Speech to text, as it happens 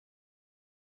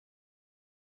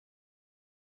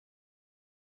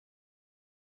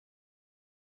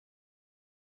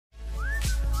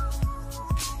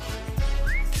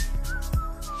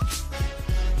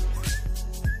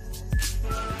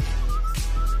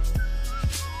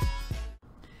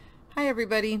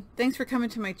everybody, thanks for coming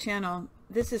to my channel.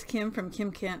 This is Kim from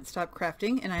Kim Can't Stop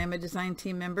Crafting, and I am a design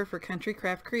team member for Country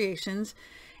Craft Creations.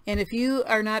 And if you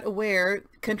are not aware,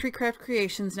 Country Craft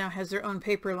Creations now has their own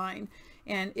paper line,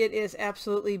 and it is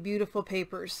absolutely beautiful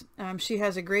papers. She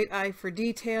has a great eye for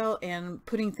detail and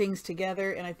putting things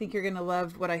together, and I think you're going to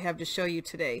love what I have to show you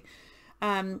today.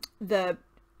 I'm going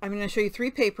to show you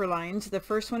three paper lines. The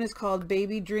first one is called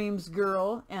Baby Dreams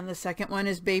Girl, and the second one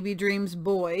is Baby Dreams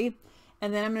Boy.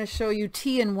 And then I'm going to show you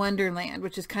Tea in Wonderland,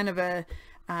 which is kind of a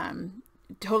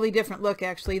totally different look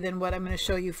actually than what I'm going to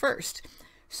show you first.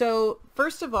 So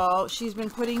first of all, she's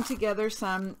been putting together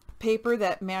some paper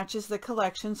that matches the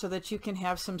collection so that you can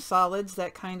have some solids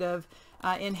that kind of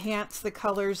enhance the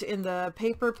colors in the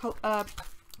paper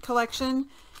collection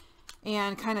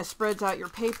and kind of spreads out your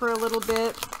paper a little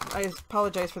bit. I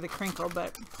apologize for the crinkle,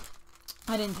 but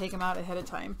I didn't take them out ahead of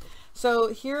time. So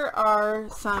here are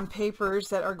some papers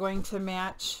that are going to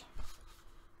match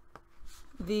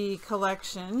the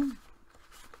collection.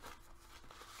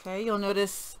 Okay, you'll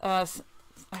notice, I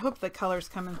hope the color's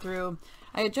coming through.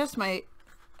 I adjust my,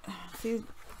 see,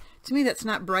 to me that's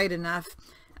not bright enough.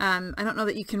 I don't know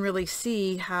that you can really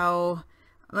see how,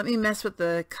 let me mess with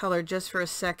the color just for a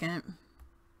second.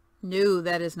 No,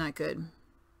 that is not good.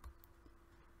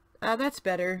 That's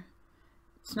better.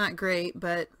 It's not great,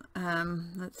 but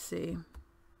let's see.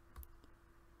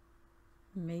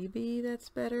 Maybe that's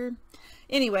better.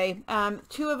 Anyway,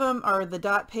 two of them are the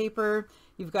dot paper.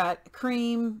 You've got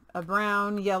cream, a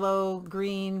brown, yellow,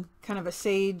 green, kind of a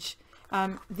sage.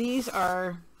 These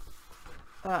are,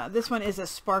 this one is a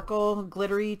sparkle,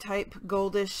 glittery type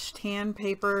goldish tan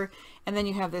paper, and then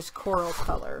you have this coral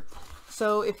color.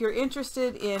 So if you're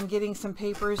interested in getting some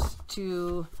papers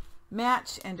to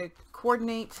match and to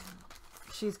coordinate,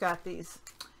 she's got these.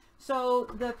 So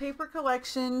the paper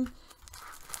collection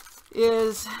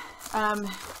is,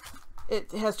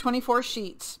 it has 24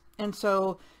 sheets, and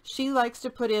so she likes to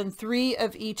put in 3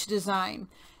 of each design,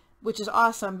 which is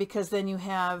awesome because then you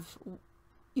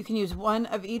can use 1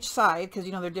 of each side because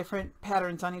you know they're different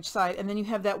patterns on each side, and then you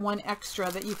have that 1 extra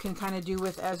that you can kind of do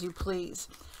with as you please.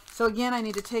 So again, I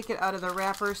need to take it out of the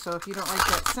wrapper, so if you don't like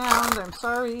that sound, I'm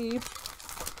sorry.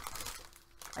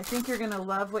 I think you're going to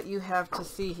love what you have to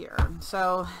see here.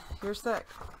 So here's that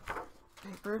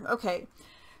paper. Okay,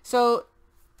 so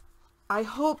I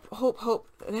hope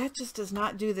that just does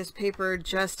not do this paper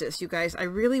justice, you guys. I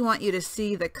really want you to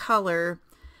see the color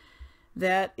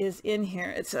that is in here.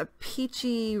 It's a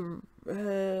peachy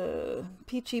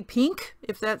pink,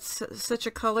 if that's such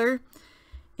a color.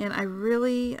 And I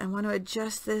want to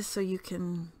adjust this so you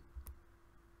can,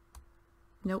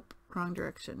 nope, wrong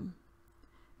direction.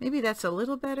 Maybe that's a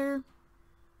little better.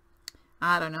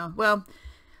 I don't know. Well,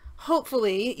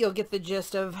 hopefully you'll get the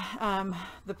gist of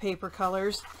the paper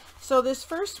colors. So this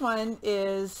first one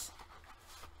is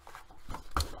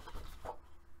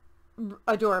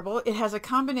adorable. It has a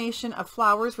combination of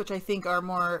flowers, which I think are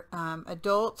more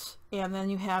adult, and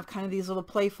then you have kind of these little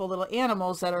playful little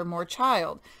animals that are more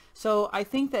child. So I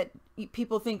think that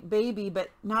people think baby,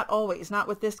 but not always, not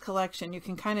with this collection. You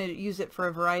can kind of use it for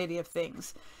a variety of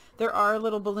things. There are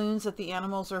little balloons that the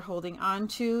animals are holding on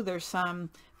to. There's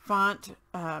some font,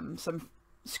 some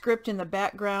script in the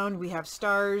background. We have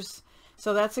stars.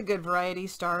 So that's a good variety: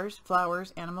 stars,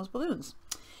 flowers, animals, balloons.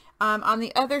 On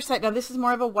the other side, now this is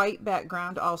more of a white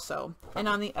background also. And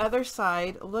on the other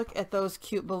side, look at those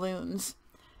cute balloons.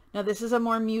 Now this is a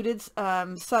more muted,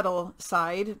 subtle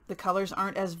side. The colors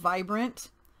aren't as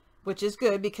vibrant, which is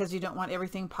good because you don't want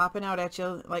everything popping out at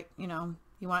you, like, you know,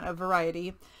 you want a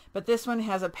variety. But this one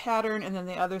has a pattern, and then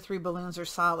the other 3 balloons are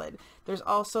solid. There's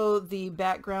also the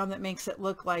background that makes it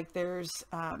look like there's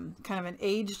kind of an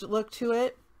aged look to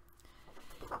it.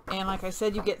 And like I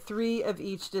said, you get 3 of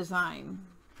each design.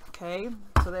 Okay,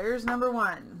 so there's number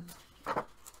 1.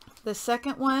 The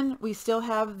second one, we still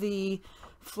have the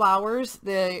flowers.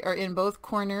 They are in both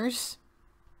corners.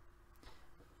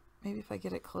 Maybe if I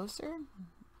get it closer.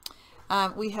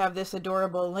 We have this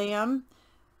adorable lamb.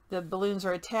 The balloons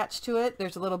are attached to it.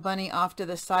 There's a little bunny off to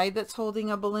the side that's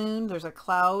holding a balloon. There's a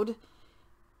cloud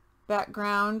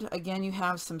background. Again, you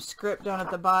have some script down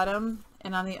at the bottom,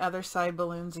 and on the other side,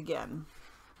 balloons again.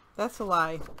 That's a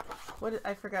lie. What,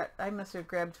 I forgot. I must have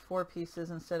grabbed 4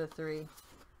 pieces instead of 3.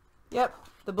 Yep,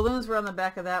 the balloons were on the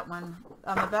back of that one.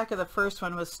 On the back of the first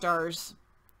one was stars.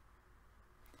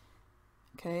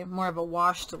 Okay, more of a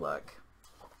washed look.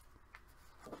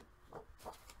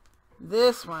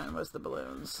 This one was the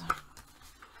balloons.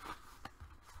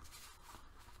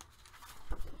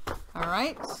 All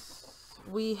right,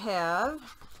 we have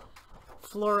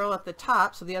floral at the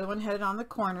top. So the other one had it on the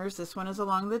corners. This one is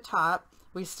along the top.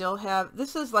 We still have,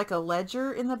 this is like a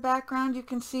ledger in the background. You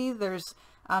can see there's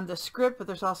the script, but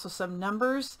there's also some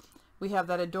numbers. We have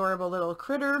that adorable little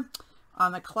critter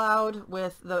on the cloud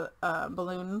with the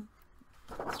balloon,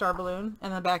 star balloon,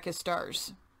 and the back is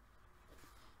stars.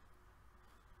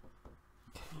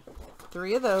 Okay.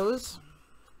 3 of those.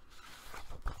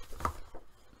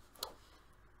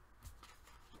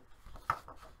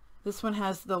 This one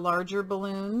has the larger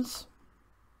balloons.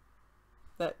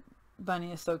 That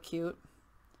bunny is so cute.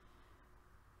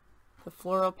 The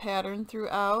floral pattern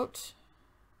throughout.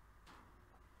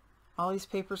 All these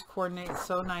papers coordinate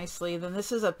so nicely. Then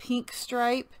this is a pink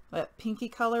stripe, that pinky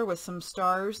color with some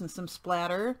stars and some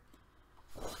splatter.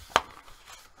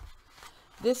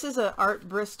 This is a Art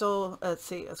Bristol, let's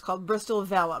see, it's called Bristol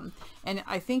Vellum. And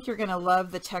I think you're going to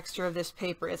love the texture of this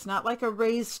paper. It's not like a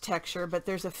raised texture, but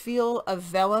there's a feel of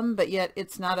vellum, but yet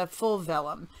it's not a full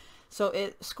vellum. So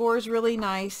it scores really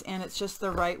nice, and it's just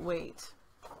the right weight.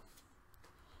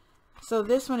 So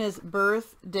this one is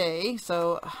Birthday.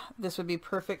 So this would be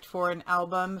perfect for an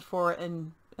album for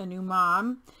a new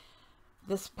mom.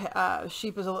 This lamb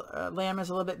is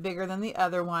a little bit bigger than the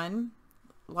other one.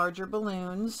 Larger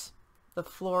balloons, the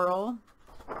floral,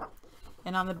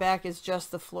 and on the back is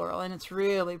just the floral, and it's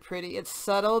really pretty. It's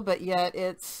subtle, but yet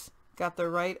it's got the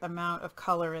right amount of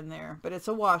color in there, but it's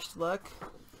a washed look.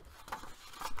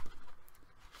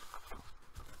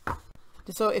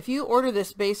 So if you order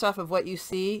this based off of what you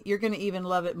see, you're going to even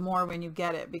love it more when you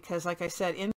get it, because like I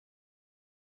said, I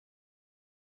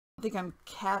think I'm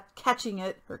catching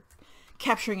it or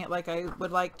capturing it like I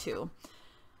would like to.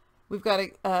 We've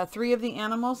got 3 of the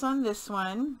animals on this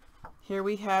one. Here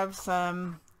we have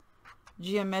some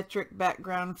geometric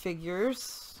background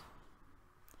figures.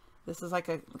 This is like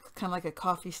a kind of like a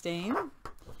coffee stain,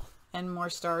 and more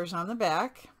stars on the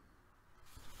back.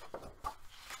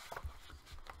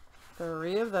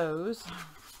 3 of those.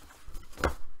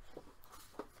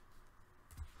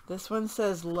 This one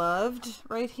says loved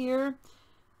right here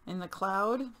in the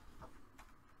cloud.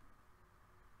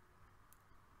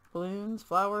 Balloons,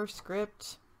 flowers,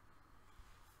 script.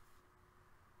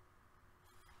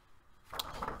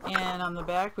 And on the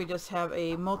back we just have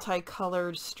a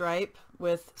multicolored stripe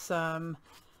with some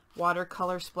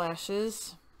watercolor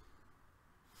splashes.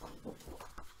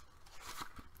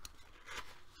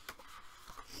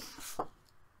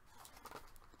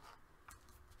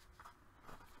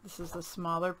 This is the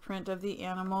smaller print of the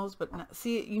animals, but not,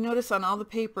 see, you notice on all the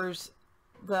papers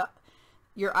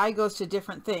your eye goes to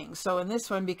different things. So in this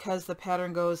one, because the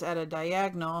pattern goes at a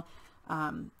diagonal,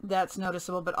 that's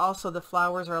noticeable, but also the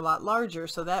flowers are a lot larger,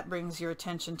 so that brings your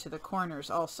attention to the corners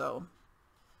also.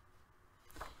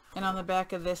 And on the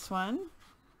back of this one,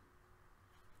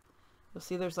 you'll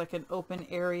see there's like an open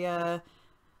area.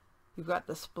 You've got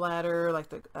the splatter, like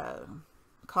the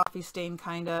coffee stain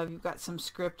kind of. You've got some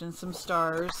script and some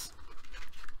stars.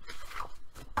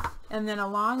 And then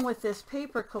along with this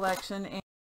paper collection and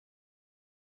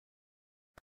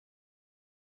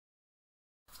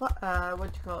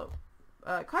what you call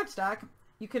it, cardstock,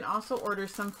 you can also order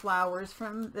some flowers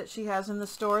that she has in the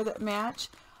store that match.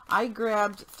 I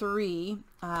grabbed 3.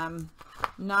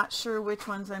 Not sure which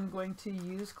ones I'm going to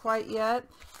use quite yet,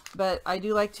 but I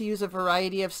do like to use a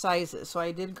variety of sizes. So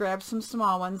I did grab some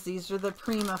small ones. These are the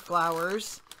Prima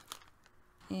flowers,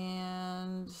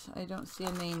 and I don't see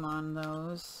a name on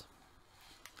those.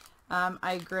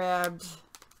 I grabbed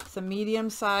some medium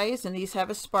size, and these have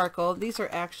a sparkle. These are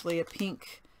actually a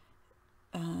pink,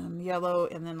 yellow,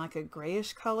 and then like a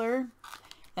grayish color.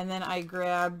 And then I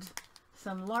grabbed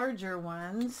some larger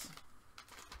ones,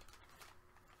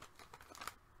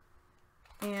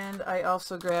 and I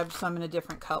also grabbed some in a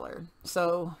different color.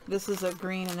 So this is a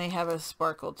green, and they have a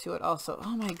sparkle to it also.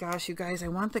 Oh my gosh, you guys, I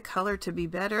want the color to be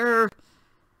better.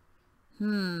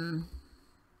 Ew,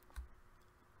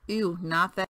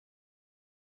 not that.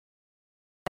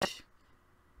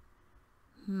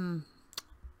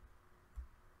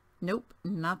 Nope,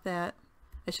 not that.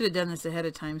 I should have done this ahead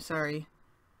of time, sorry.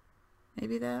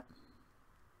 Maybe that.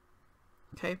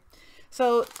 Okay,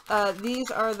 so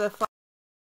these are the flowers.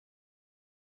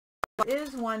 There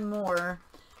is one more.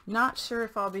 Not sure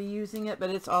if I'll be using it, but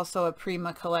it's also a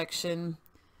Prima collection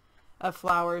of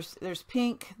flowers. There's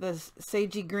pink, the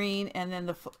sagey green, and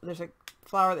then there's a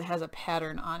flower that has a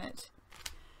pattern on it.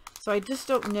 So I just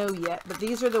don't know yet, but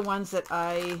these are the ones that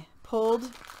I pulled,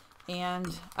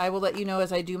 and I will let you know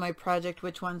as I do my project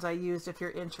which ones I used if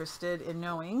you're interested in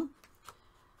knowing.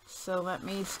 So let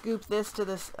me scoop this to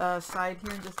this side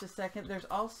here in just a second. There's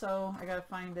also, I gotta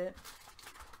find it,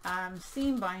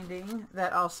 seam binding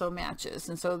that also matches.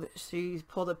 And so she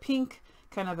pulled a pink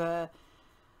kind of a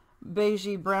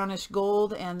beigey brownish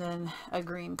gold, and then a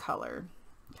green color.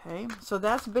 Okay, so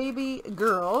that's baby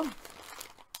girl.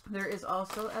 There is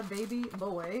also a baby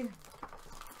boy,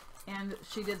 and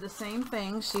she did the same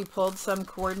thing. She pulled some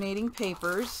coordinating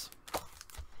papers,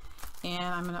 and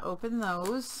I'm going to open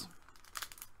those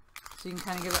so you can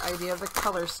kind of get an idea of the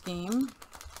color scheme.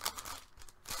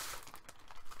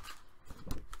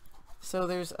 So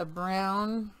there's a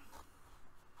brown,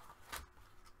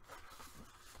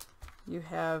 you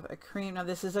have a cream. Now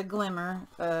this is a glimmer.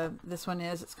 This one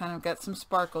is, it's kind of got some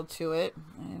sparkle to it.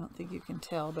 I don't think you can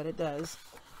tell, but it does.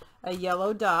 A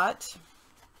yellow dot.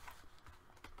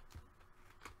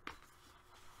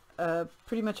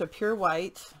 Pretty much a pure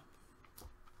white.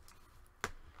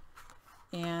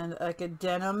 And like a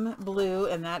denim blue,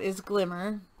 and that is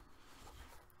glimmer.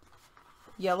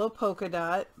 Yellow polka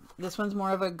dot. This one's more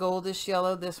of a goldish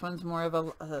yellow. This one's more of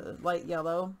a light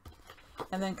yellow.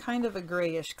 And then kind of a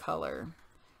grayish color.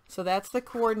 So that's the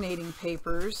coordinating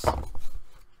papers.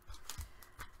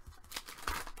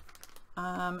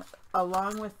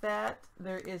 Along with that,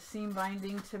 there is seam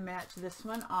binding to match this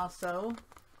one also.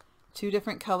 2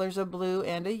 different colors, of blue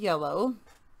and a yellow.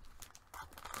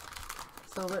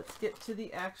 So let's get to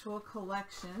the actual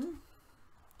collection.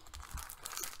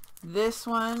 This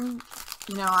one,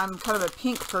 you know, I'm kind of a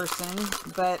pink person,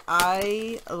 but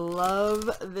I love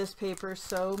this paper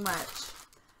so much.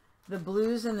 The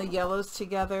blues and the yellows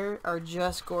together are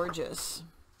just gorgeous.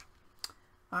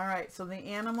 All right, so the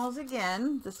animals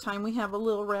again. This time we have a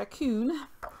little raccoon.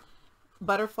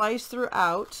 Butterflies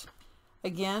throughout.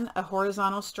 Again, a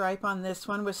horizontal stripe on this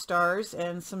one with stars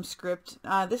and some script.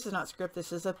 This is not script,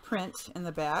 this is a print in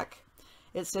the back.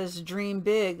 It says dream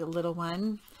big, little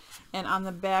one. And on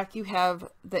the back you have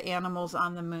the animals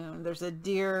on the moon. There's a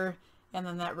deer and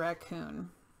then that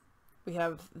raccoon. We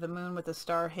have the moon with a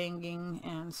star hanging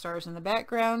and stars in the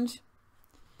background.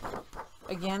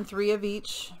 Again, 3 of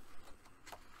each.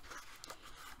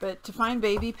 But to find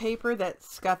baby paper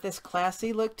that's got this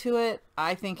classy look to it,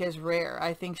 I think is rare.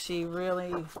 I think she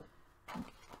really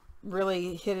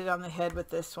hit it on the head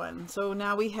with this one. So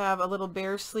now we have a little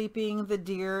bear sleeping, the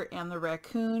deer, and the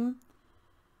raccoon.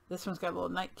 This one's got a little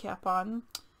nightcap on.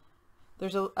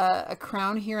 There's a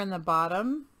crown here in the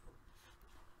bottom.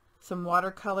 Some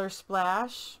watercolor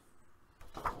splash.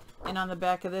 And on the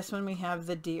back of this one we have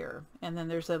the deer. And then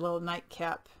there's a little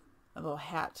nightcap, a little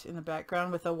hat in the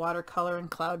background with a watercolor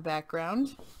and cloud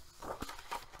background.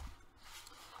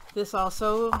 This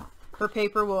also, her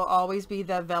paper will always be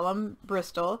the vellum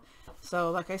Bristol.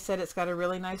 So like I said, it's got a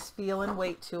really nice feel and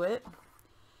weight to it.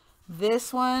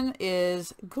 This one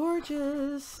is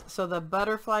gorgeous. So the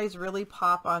butterflies really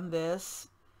pop on this.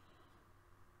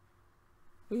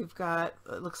 We've got,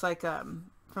 it looks like from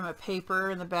a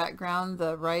paper in the background,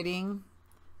 the writing.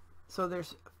 So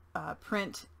there's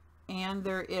print, and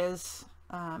there is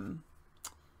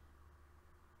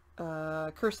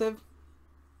cursive.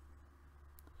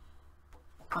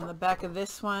 On the back of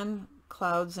this one,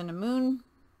 clouds and a moon.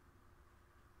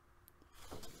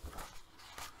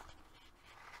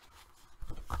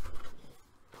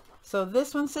 So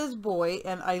this one says boy,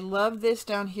 and I love this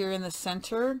down here in the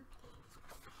center.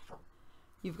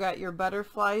 You've got your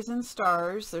butterflies and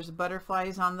stars. There's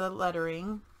butterflies on the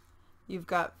lettering. You've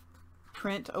got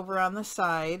print over on the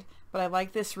side, but I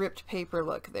like this ripped paper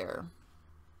look there.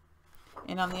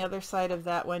 And on the other side of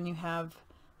that one you have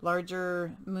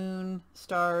larger moon,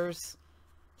 stars,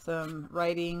 some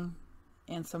writing,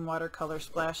 and some watercolor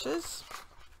splashes.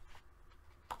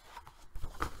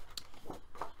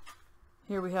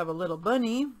 Here we have a little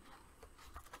bunny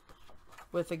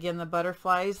with, again, the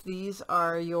butterflies. These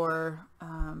are your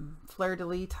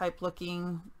fleur-de-lis type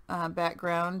looking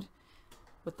background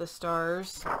with the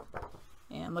stars.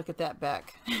 And look at that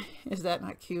back. Is that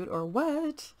not cute or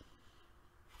what?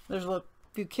 There's a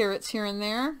few carrots here and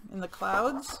there in the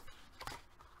clouds.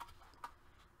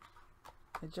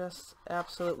 I just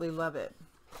absolutely love it.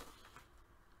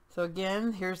 So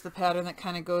again, here's the pattern that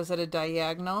kind of goes at a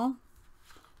diagonal.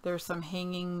 There's some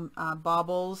hanging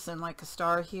baubles and like a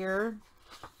star here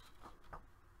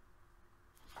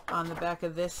on the back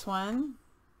of this one.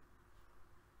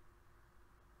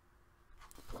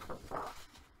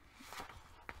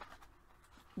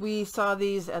 We saw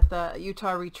these at the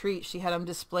Utah retreat. She had them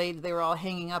displayed. They were all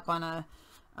hanging up on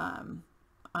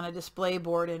a display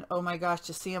board, and oh my gosh,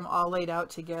 to see them all laid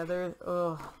out together,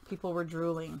 oh, people were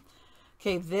drooling.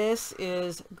 Okay, this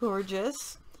is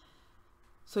gorgeous.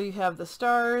 So you have the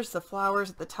stars, the flowers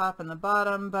at the top and the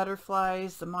bottom,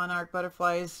 butterflies, the monarch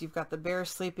butterflies. You've got the bear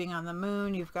sleeping on the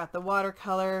moon. You've got the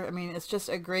watercolor. I mean, it's just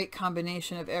a great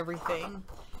combination of everything.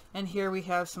 And here we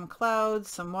have some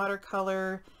clouds, some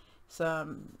watercolor,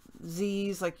 some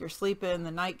Z's like you're sleeping,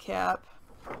 the nightcap.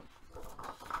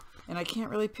 And I can't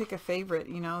really pick a favorite,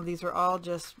 you know, these are all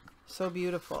just so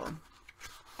beautiful.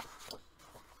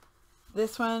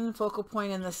 This one, focal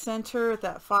point in the center with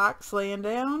that fox laying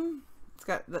down. It's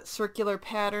got that circular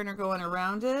pattern going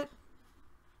around it.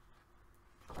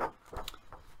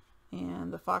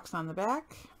 And the fox on the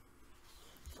back.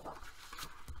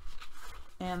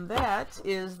 And that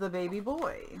is the baby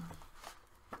boy.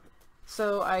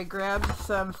 So I grabbed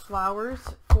some flowers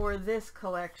for this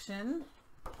collection.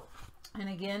 And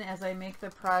again, as I make the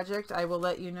project, I will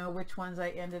let you know which ones I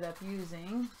ended up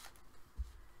using.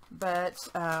 But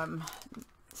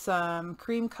some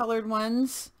cream colored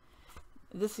ones.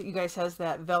 This, you guys, has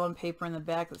that vellum paper in the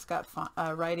back that's got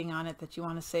writing on it that you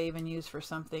want to save and use for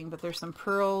something. But there's some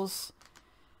pearls,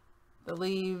 the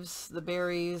leaves, the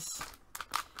berries,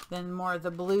 then more of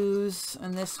the blues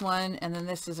in this one, and then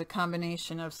this is a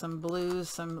combination of some blues,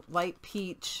 some light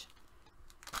peach,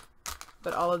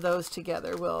 but all of those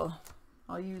together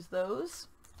I'll use those.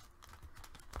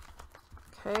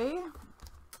 Okay,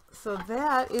 so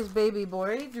that is Baby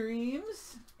Boy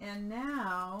Dreams, and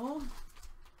now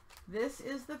this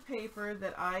is the paper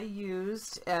that I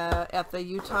used at the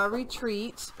Utah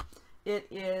retreat. It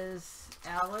is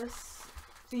Alice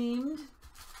themed.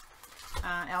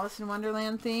 Alice in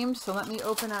Wonderland themed. So let me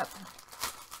open up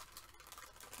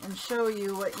and show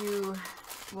you what you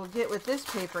will get with this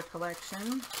paper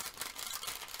collection.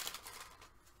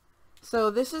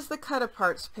 So this is the cut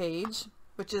aparts page,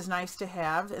 which is nice to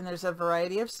have, and there's a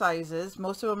variety of sizes.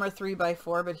 Most of them are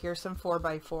 3x4, but here's some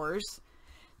 4x4s.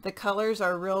 The colors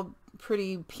are real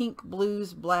pretty pink,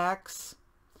 blues, blacks,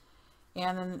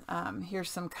 and then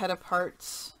here's some cut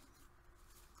aparts.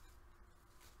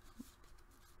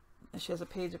 She has a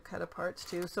page of cut aparts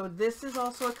too. So this is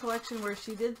also a collection where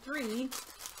she did 3.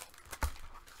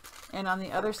 And on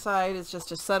the other side is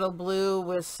just a subtle blue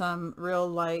with some real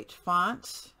light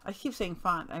font. I keep saying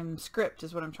font. Script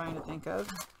is what I'm trying to think of.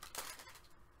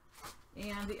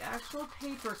 And the actual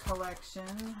paper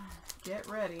collection, get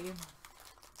ready.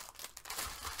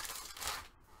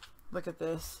 Look at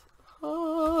this.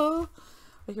 Oh,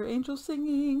 I hear angels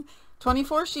singing.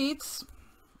 24 sheets.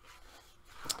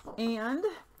 And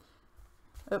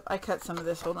oh, I cut some of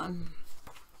this, hold on.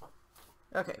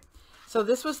 Okay, so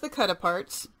this was the cut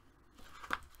aparts.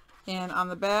 And on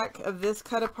the back of this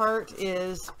cut apart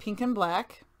is pink and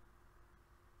black.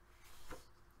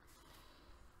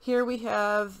 Here we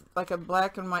have like a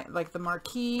black and white, like the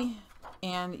marquee.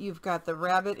 And you've got the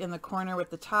rabbit in the corner with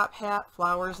the top hat,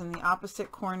 flowers in the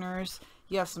opposite corners.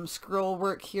 You have some scroll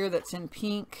work here that's in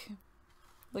pink.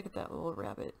 Look at that little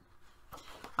rabbit.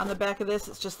 On the back of this,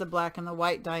 it's just the black and the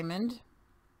white diamond.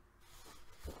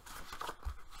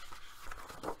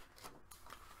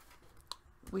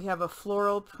 We have a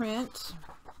floral print.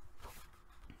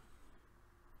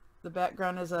 The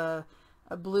background is a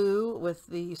blue with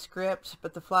the script,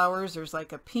 but the flowers, there's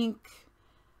like a pink,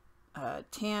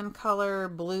 tan color,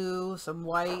 blue, some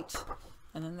white,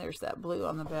 and then there's that blue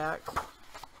on the back.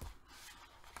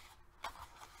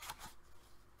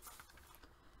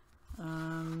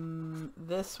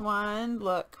 This one,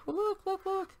 look,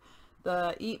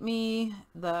 the Eat Me,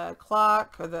 the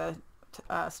clock, or the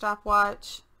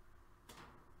stopwatch,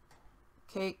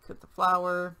 cake with the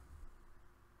flower,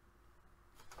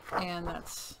 and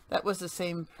that was the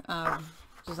same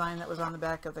design that was on the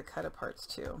back of the cut aparts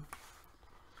too.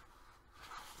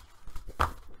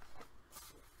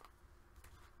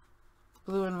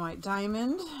 Blue and white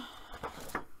diamond,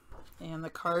 and the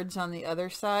cards on the other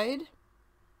side.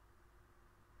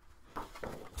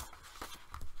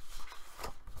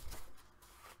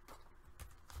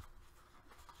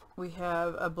 We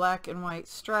have a black and white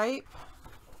stripe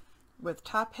with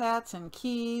top hats and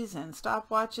keys and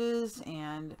stopwatches,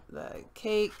 and the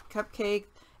cake, cupcake,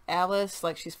 Alice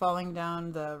like she's falling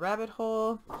down the rabbit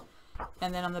hole.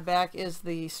 And then on the back is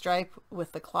the stripe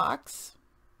with the clocks.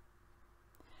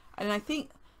 And I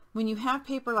think when you have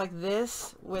paper like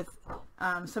this with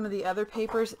some of the other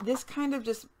papers, this kind of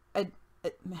just,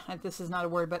 this is not a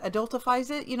word, but adultifies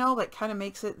it, you know, like kind of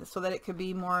makes it so that it could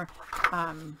be more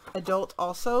adult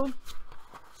also.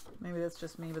 Maybe that's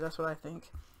just me, but that's what I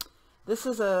think. This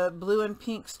is a blue and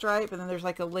pink stripe, and then there's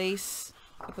like a lace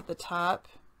up at the top.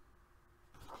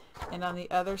 And on the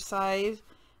other side,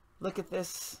 look at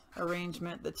this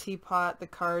arrangement, the teapot, the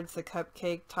cards, the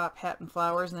cupcake, top hat, and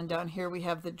flowers. And then down here we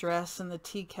have the dress and the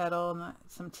tea kettle and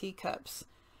some teacups.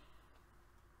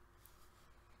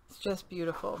 It's just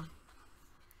beautiful.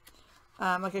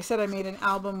 Like I said, I made an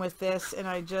album with this, and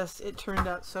it turned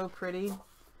out so pretty.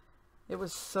 It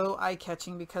was so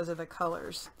eye-catching because of the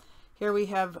colors. Here we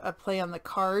have a play on the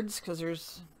cards, because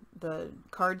there's the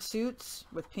card suits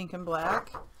with pink and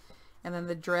black, and then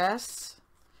the dress,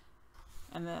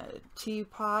 and the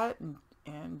teapot,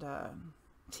 and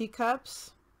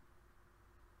teacups.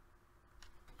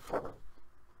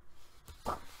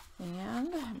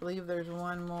 And I believe there's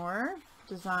one more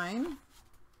design.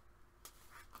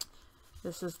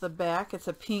 This is the back. It's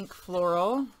a pink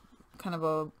floral, kind of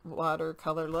a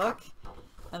watercolor look.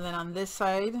 And then on this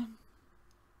side,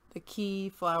 the key,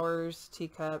 flowers,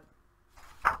 teacup.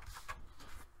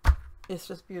 It's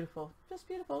just beautiful. Just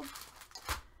beautiful.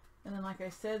 And then, like I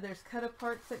said, there's cut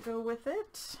aparts that go with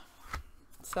it.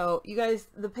 So you guys,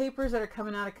 the papers that are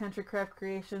coming out of Country Craft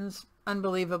Creations,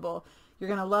 unbelievable. You're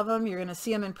going to love them. You're going to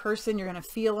see them in person. You're going to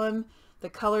feel them. The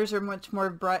colors are much more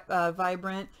bright,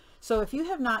 vibrant. So if you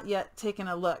have not yet taken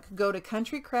a look, go to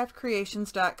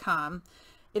countrycraftcreations.com.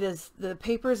 It is, the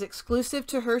paper is exclusive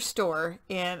to her store,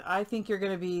 and I think you're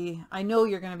going to be, I know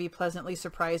you're going to be pleasantly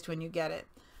surprised when you get it.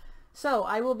 So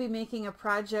I will be making a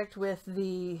project with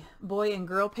the boy and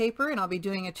girl paper, and I'll be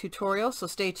doing a tutorial, so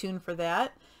stay tuned for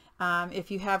that.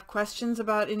 If you have questions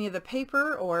about any of the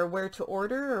paper or where to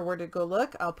order or where to go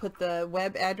look, I'll put the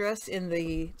web address in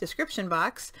the description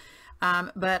box.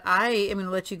 But I am going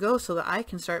to let you go so that I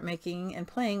can start making and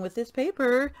playing with this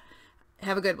paper.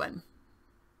 Have a good one.